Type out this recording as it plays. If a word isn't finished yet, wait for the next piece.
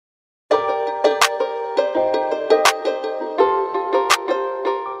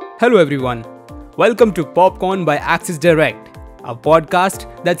Hello everyone. Welcome to Popcorn by Axis Direct, a podcast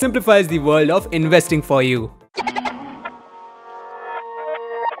that simplifies the world of investing for you.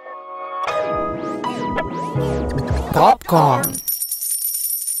 Popcorn.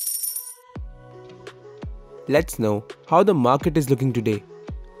 Let's know how the market is looking today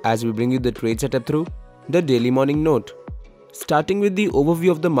as we bring you the trade setup through the daily morning note. Starting with the overview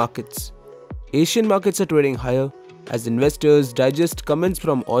of the markets. Asian markets are trading higher as investors digest comments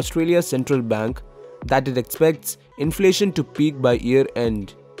from Australia's central bank that it expects inflation to peak by year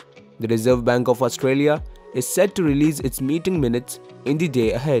end. The Reserve Bank of Australia is set to release its meeting minutes in the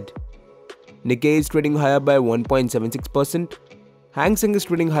day ahead. Nikkei is trading higher by 1.76%, Hang Seng is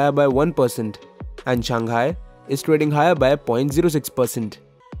trading higher by 1%, and Shanghai is trading higher by 0.06%.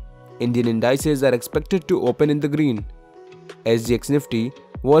 Indian indices are expected to open in the green. SGX Nifty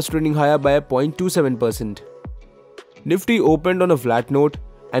was trading higher by 0.27%. Nifty opened on a flat note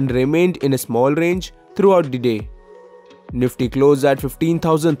and remained in a small range throughout the day. Nifty closed at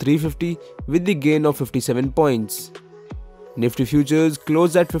 15,350 with the gain of 57 points. Nifty futures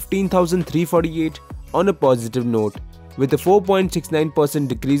closed at 15,348 on a positive note with a 4.69%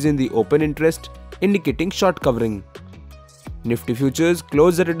 decrease in the open interest indicating short covering. Nifty futures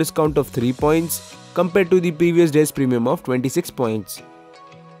closed at a discount of 3 points compared to the previous day's premium of 26 points.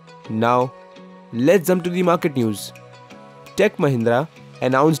 Now, let's jump to the market news. Tech Mahindra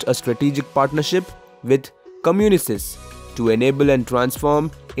announced a strategic partnership with Communisys to enable and transform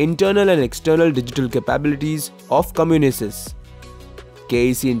internal and external digital capabilities of Communisys.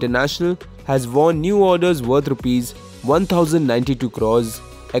 KEC International has won new orders worth Rs 1,092 crores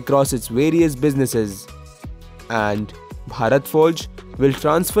across its various businesses. And Bharat Forge will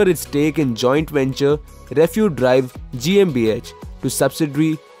transfer its stake in joint venture Refute Drive GmbH to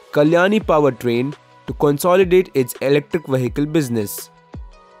subsidiary Kalyani Powertrain to consolidate its electric vehicle business.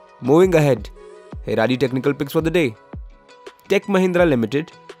 Moving ahead, here are the technical picks for the day. Tech Mahindra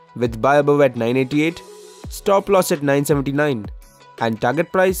Limited with buy above at 988, stop loss at 979 and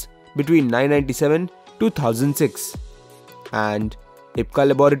target price between 997 to 1006. And Ipca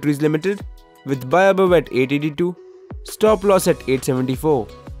Laboratories Limited with buy above at 882, stop loss at 874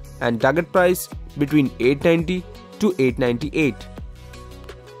 and target price between 890 to 898.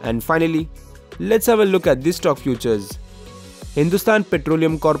 And finally, let's have a look at the stock futures. Hindustan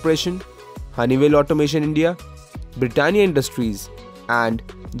Petroleum Corporation, Honeywell Automation India, Britannia Industries and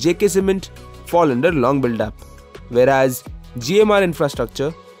JK Cement fall under long build-up, whereas GMR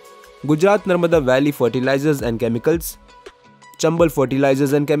Infrastructure, Gujarat Narmada Valley Fertilizers and Chemicals, Chambal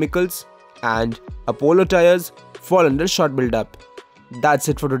Fertilizers and Chemicals and Apollo Tyres fall under short build-up. That's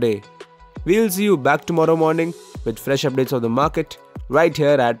it for today. We'll see you back tomorrow morning with fresh updates of the market right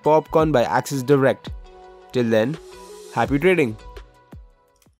here at Popcorn by Axis Direct. Till then, happy trading!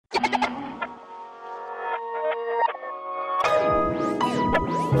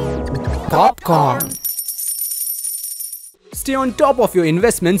 Popcorn. Stay on top of your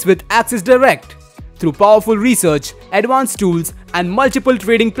investments with Axis Direct. Through powerful research, advanced tools, and multiple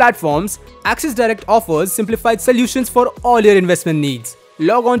trading platforms, Axis Direct offers simplified solutions for all your investment needs.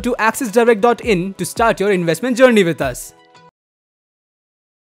 Log on to axisdirect.in to start your investment journey with us.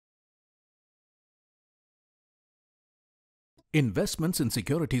 Investments in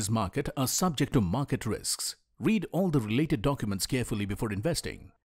securities market are subject to market risks. Read all the related documents carefully before investing.